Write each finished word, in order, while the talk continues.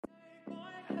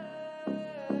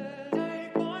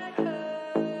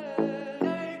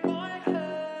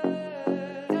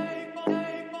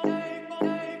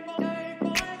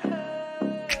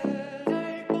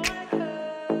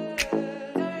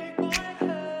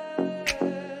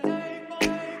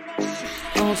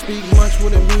don't speak much,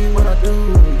 what it mean when I do.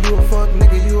 You a fuck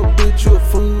nigga, you a bitch, you a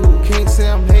fool. Can't say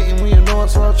I'm hating when you know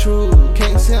it's all true.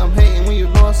 Can't say I'm hating when you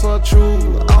know it's all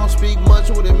true. I don't speak much,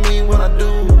 what it mean when I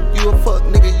do. You a fuck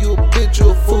nigga, you a bitch, you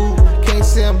a fool. Can't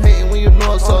say I'm hating when you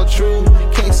know it's all true.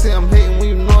 Can't say I'm hating when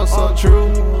you know it's all true.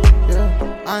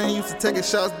 Yeah, I ain't used to taking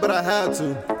shots, but I had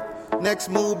to. Next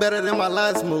move better than my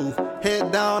last move.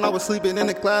 Head down, I was sleeping in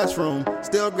the classroom.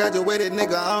 Still graduated,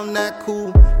 nigga, I'm that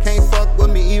cool. Can't fuck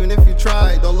with me even if you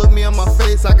try. Don't look me in my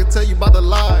face, I can tell you about the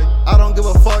lie. I don't give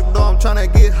a fuck though, I'm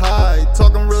tryna get high.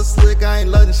 Talking real slick, I ain't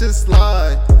letting shit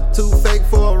slide. Too fake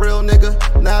for a real nigga.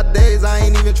 Nowadays, I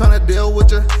ain't even tryna deal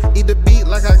with ya. Eat the beat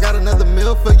like I got another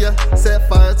meal for ya. Set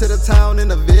fire to the town and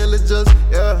the villages.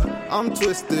 Yeah, I'm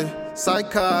twisted,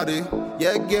 psychotic,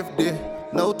 yeah, gifted.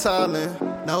 No talent,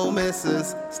 no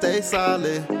misses, stay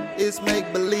solid. It's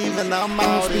make believe and I'm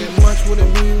out here. I don't speak much, what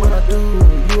it mean when I do.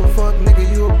 You a fuck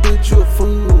nigga, you a bitch, you a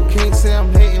fool. Can't say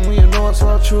I'm hating when you know it's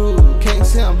all true. Can't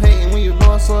say I'm hating when you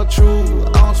know it's all true.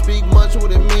 I don't speak